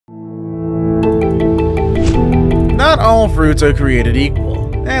Not all fruits are created equal,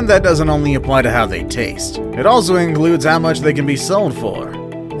 and that doesn't only apply to how they taste. It also includes how much they can be sold for.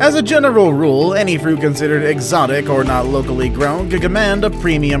 As a general rule, any fruit considered exotic or not locally grown can command a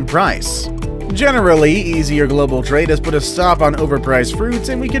premium price. Generally, easier global trade has put a stop on overpriced fruits,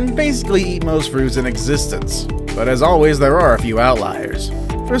 and we can basically eat most fruits in existence. But as always, there are a few outliers.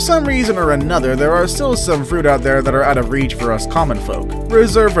 For some reason or another, there are still some fruit out there that are out of reach for us common folk,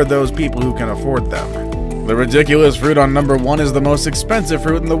 reserved for those people who can afford them. The ridiculous fruit on number 1 is the most expensive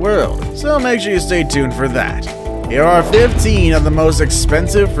fruit in the world, so make sure you stay tuned for that. Here are 15 of the most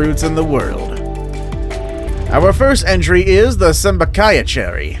expensive fruits in the world. Our first entry is the Sembakaya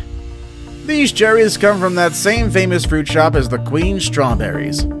cherry. These cherries come from that same famous fruit shop as the Queen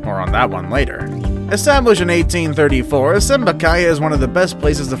strawberries. More on that one later. Established in 1834, Sembakaya is one of the best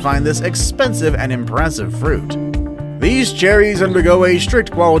places to find this expensive and impressive fruit. These cherries undergo a strict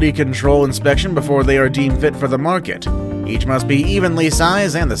quality control inspection before they are deemed fit for the market. Each must be evenly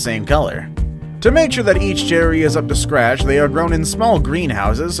sized and the same color. To make sure that each cherry is up to scratch, they are grown in small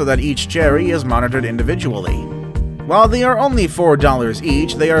greenhouses so that each cherry is monitored individually. While they are only $4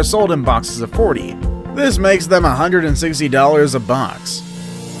 each, they are sold in boxes of 40. This makes them $160 a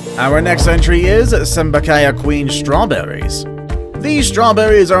box. Our next entry is Sembakaya Queen strawberries. These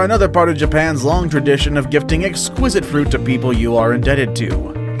strawberries are another part of Japan's long tradition of gifting exquisite fruit to people you are indebted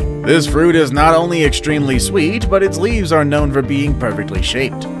to. This fruit is not only extremely sweet, but its leaves are known for being perfectly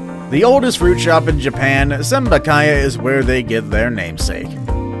shaped. The oldest fruit shop in Japan, Sembakaya is where they get their namesake.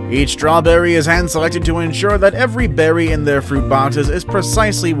 Each strawberry is hand-selected to ensure that every berry in their fruit boxes is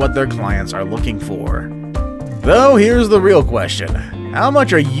precisely what their clients are looking for. Though here's the real question. How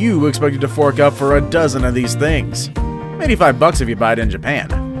much are you expected to fork up for a dozen of these things? $85 if you buy it in Japan.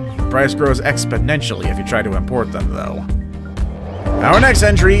 The price grows exponentially if you try to import them, though. Our next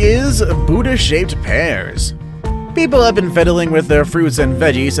entry is Buddha-shaped pears. People have been fiddling with their fruits and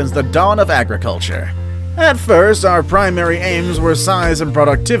veggies since the dawn of agriculture. At first, our primary aims were size and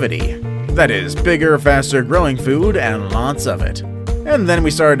productivity. That is, bigger, faster growing food and lots of it. And then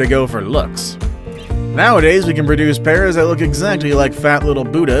we started to go for looks. Nowadays, we can produce pears that look exactly like fat little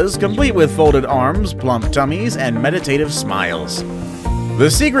Buddhas, complete with folded arms, plump tummies, and meditative smiles.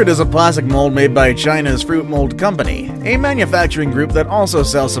 The secret is a plastic mold made by China's Fruit Mold Company, a manufacturing group that also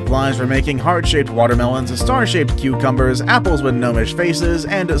sells supplies for making heart-shaped watermelons, star-shaped cucumbers, apples with gnomish faces,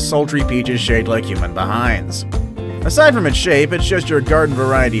 and sultry peaches shaped like human behinds. Aside from its shape, it's just your garden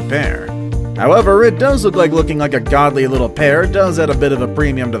variety pear. However, it does look like looking like a godly little pear does add a bit of a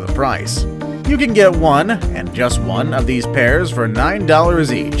premium to the price. You can get one, and just one, of these pears for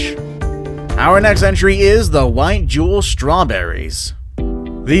 $9 each. Our next entry is the White Jewel Strawberries.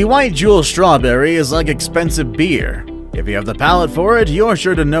 The White Jewel Strawberry is like expensive beer. If you have the palate for it, you're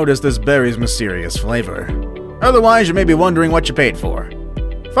sure to notice this berry's mysterious flavor. Otherwise, you may be wondering what you paid for.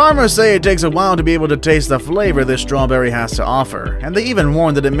 Farmers say it takes a while to be able to taste the flavor this strawberry has to offer, and they even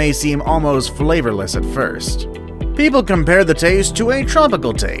warn that it may seem almost flavorless at first. People compare the taste to a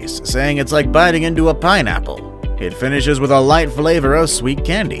tropical taste, saying it's like biting into a pineapple. It finishes with a light flavor of sweet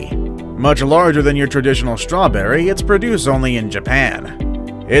candy. Much larger than your traditional strawberry, it's produced only in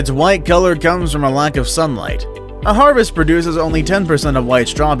Japan. Its white color comes from a lack of sunlight. A harvest produces only 10% of white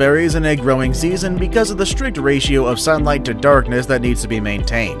strawberries in a growing season because of the strict ratio of sunlight to darkness that needs to be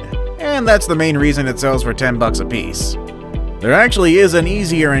maintained. And that's the main reason it sells for $10 a piece. There actually is an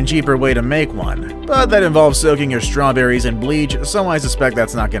easier and cheaper way to make one, but that involves soaking your strawberries in bleach, so I suspect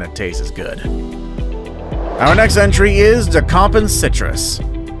that's not going to taste as good. Our next entry is Dacompin Citrus.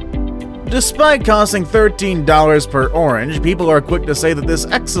 Despite costing $13 per orange, people are quick to say that this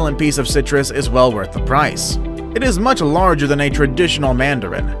excellent piece of citrus is well worth the price. It is much larger than a traditional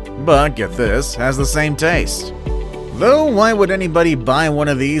mandarin, but get this, has the same taste. Though why would anybody buy one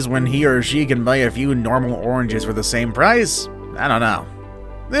of these when he or she can buy a few normal oranges for the same price? I don't know.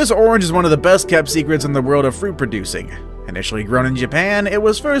 This orange is one of the best kept secrets in the world of fruit producing. Initially grown in Japan, it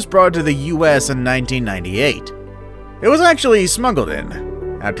was first brought to the US in 1998. It was actually smuggled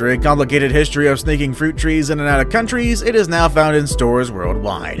in. After a complicated history of sneaking fruit trees in and out of countries, it is now found in stores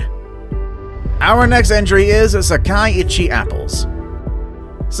worldwide. Our next entry is Sakaiichi apples.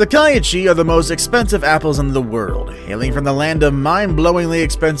 Sakaiichi are the most expensive apples in the world, hailing from the land of mind-blowingly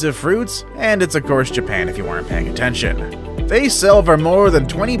expensive fruits, and it's of course Japan if you weren't paying attention. They sell for more than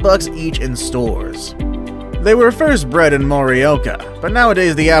 $20 each in stores. They were first bred in Morioka, but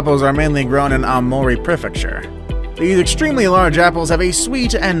nowadays the apples are mainly grown in Aomori Prefecture. These extremely large apples have a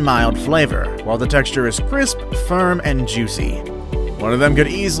sweet and mild flavor, while the texture is crisp, firm, and juicy. One of them could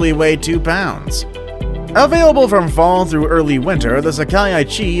easily weigh 2 pounds. Available from fall through early winter, the Sakai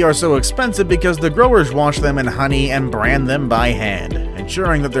Chi are so expensive because the growers wash them in honey and brand them by hand,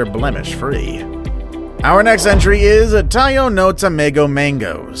 ensuring that they're blemish-free. Our next entry is Tayo no Tamego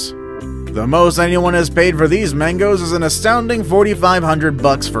mangoes. The most anyone has paid for these mangoes is an astounding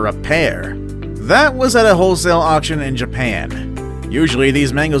 $4,500 for a pair. That was at a wholesale auction in Japan. Usually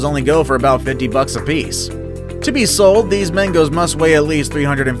these mangoes only go for about $50 a piece. To be sold, these mangoes must weigh at least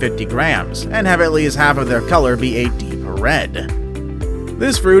 350 grams, and have at least half of their color be a deep red.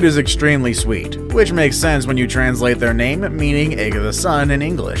 This fruit is extremely sweet, which makes sense when you translate their name, meaning egg of the sun in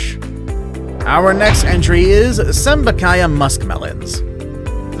English. Our next entry is Sembakaya muskmelons.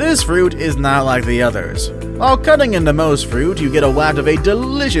 This fruit is not like the others. While cutting into most fruit, you get a waft of a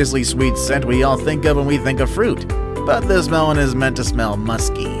deliciously sweet scent we all think of when we think of fruit, but this melon is meant to smell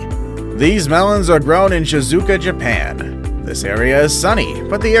musky. These melons are grown in Shizuoka, Japan. This area is sunny,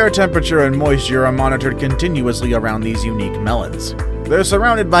 but the air temperature and moisture are monitored continuously around these unique melons. They're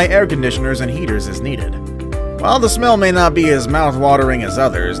surrounded by air conditioners and heaters as needed. While the smell may not be as mouth-watering as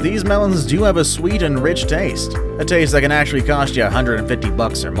others, these melons do have a sweet and rich taste, a taste that can actually cost you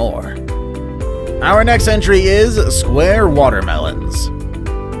 $150 or more. Our next entry is square watermelons.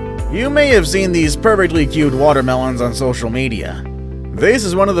 You may have seen these perfectly cute watermelons on social media. This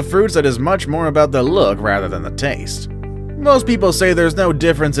is one of the fruits that is much more about the look rather than the taste. Most people say there's no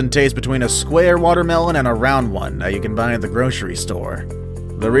difference in taste between a square watermelon and a round one that you can buy at the grocery store.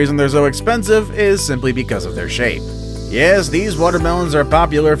 The reason they're so expensive is simply because of their shape. Yes, these watermelons are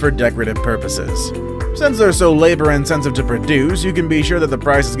popular for decorative purposes. Since they're so labor-intensive to produce, you can be sure that the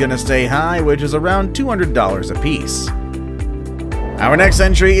price is going to stay high, which is around $200 a piece. Our next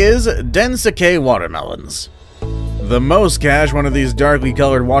entry is Densake watermelons. The most cash one of these darkly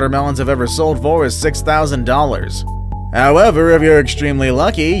colored watermelons have ever sold for is $6,000. However, if you're extremely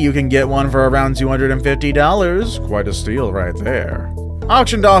lucky, you can get one for around $250. Quite a steal right there.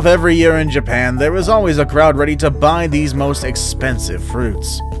 Auctioned off every year in Japan, there is always a crowd ready to buy these most expensive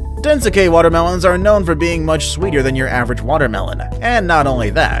fruits. Densake watermelons are known for being much sweeter than your average watermelon, and not only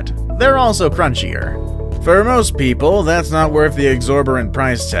that, they're also crunchier. For most people, that's not worth the exorbitant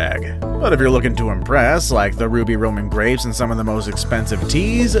price tag. But if you're looking to impress, like the ruby Roman grapes and some of the most expensive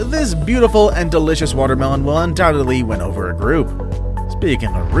teas, this beautiful and delicious watermelon will undoubtedly win over a group.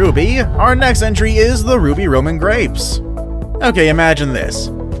 Speaking of ruby, our next entry is the ruby Roman grapes. Okay, imagine this.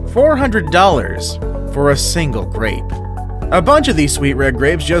 $400 for a single grape. A bunch of these sweet red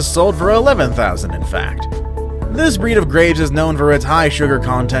grapes just sold for $11,000 in fact. This breed of grapes is known for its high sugar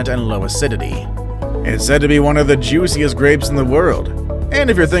content and low acidity. It's said to be one of the juiciest grapes in the world. And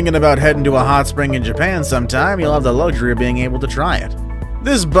if you're thinking about heading to a hot spring in Japan sometime, you'll have the luxury of being able to try it.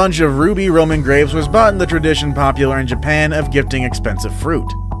 This bunch of ruby Roman grapes was bought in the tradition popular in Japan of gifting expensive fruit.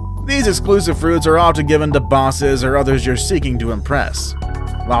 These exclusive fruits are often given to bosses or others you're seeking to impress.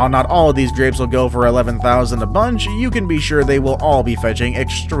 While not all of these grapes will go for $11,000 a bunch, you can be sure they will all be fetching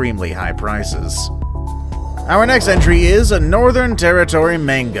extremely high prices. Our next entry is Northern Territory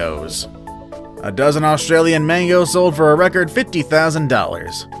mangoes. A dozen Australian mangoes sold for a record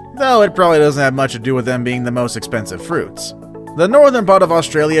 $50,000, though it probably doesn't have much to do with them being the most expensive fruits. The northern part of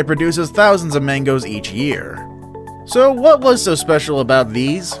Australia produces thousands of mangoes each year. So what was so special about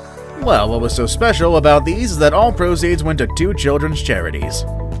these? Well, what was so special about these is that all proceeds went to 2 children's charities.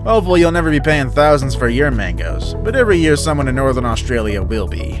 Hopefully you'll never be paying thousands for your mangoes, but every year someone in Northern Australia will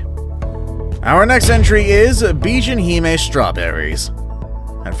be. Our next entry is Bijan Hime strawberries.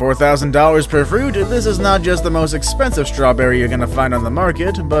 At $4,000 per fruit, this is not just the most expensive strawberry you're going to find on the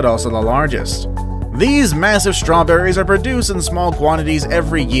market, but also the largest. These massive strawberries are produced in small quantities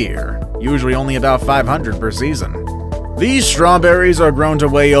every year, usually only about 500 per season. These strawberries are grown to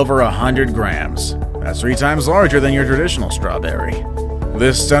weigh over 100 grams. That's 3 times larger than your traditional strawberry.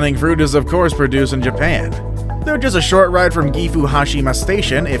 This stunning fruit is of course produced in Japan. They're just a short ride from Gifu Hashima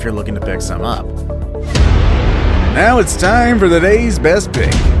Station if you're looking to pick some up. Now it's time for today's best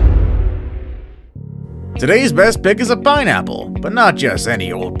pick. Today's best pick is a pineapple, but not just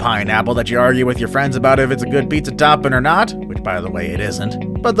any old pineapple that you argue with your friends about if it's a good pizza topping or not, which by the way it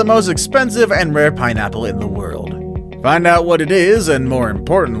isn't, but the most expensive and rare pineapple in the world. Find out what it is, and more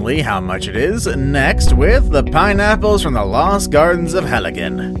importantly, how much it is, next with the pineapples from the Lost Gardens of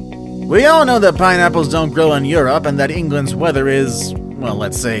Helligen. We all know that pineapples don't grow in Europe and that England's weather is, well,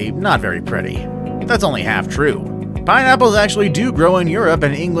 let's say, not very pretty. That's only half true. Pineapples actually do grow in Europe,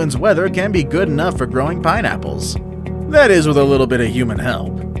 and England's weather can be good enough for growing pineapples. That is with a little bit of human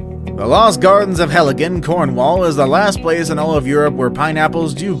help. The Lost Gardens of Helligen, Cornwall, is the last place in all of Europe where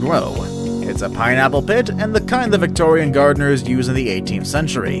pineapples do grow. It's a pineapple pit, and the kind the Victorian gardeners used in the 18th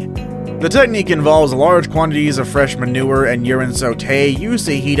century. The technique involves large quantities of fresh manure and urine sauté used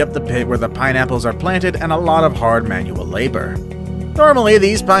to heat up the pit where the pineapples are planted and a lot of hard manual labor. Normally,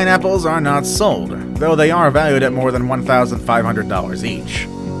 these pineapples are not sold, though they are valued at more than $1,500 each.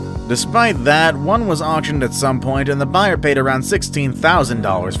 Despite that, one was auctioned at some point and the buyer paid around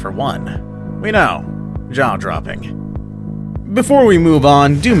 $16,000 for one. We know, jaw-dropping. Before we move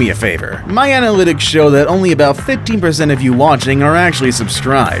on, do me a favor. My analytics show that only about 15% of you watching are actually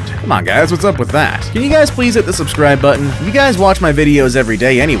subscribed. Come on guys, what's up with that? Can you guys please hit the subscribe button? You guys watch my videos every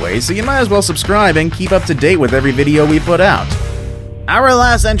day anyway, so you might as well subscribe and keep up to date with every video we put out. Our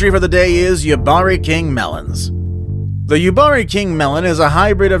last entry for the day is Yubari King melons. The Yubari King melon is a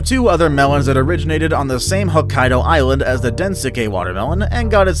hybrid of two other melons that originated on the same Hokkaido island as the Densuke watermelon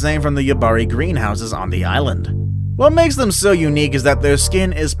and got its name from the Yubari greenhouses on the island. What makes them so unique is that their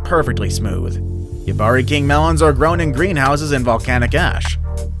skin is perfectly smooth. Yubari King melons are grown in greenhouses in volcanic ash.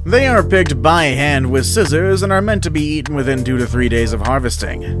 They are picked by hand with scissors and are meant to be eaten within 2 to 3 days of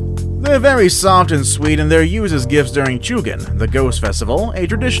harvesting. They're very soft and sweet and they're used as gifts during Chugan, the Ghost Festival, a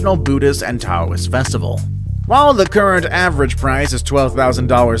traditional Buddhist and Taoist festival. While the current average price is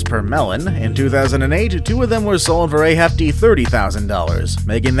 $12,000 per melon, in 2008, two of them were sold for a hefty $30,000,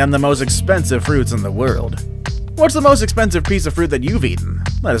 making them the most expensive fruits in the world. What's the most expensive piece of fruit that you've eaten?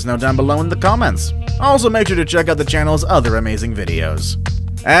 Let us know down below in the comments. Also make sure to check out the channel's other amazing videos.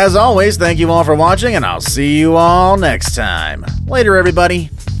 As always, thank you all for watching and I'll see you all next time. Later everybody!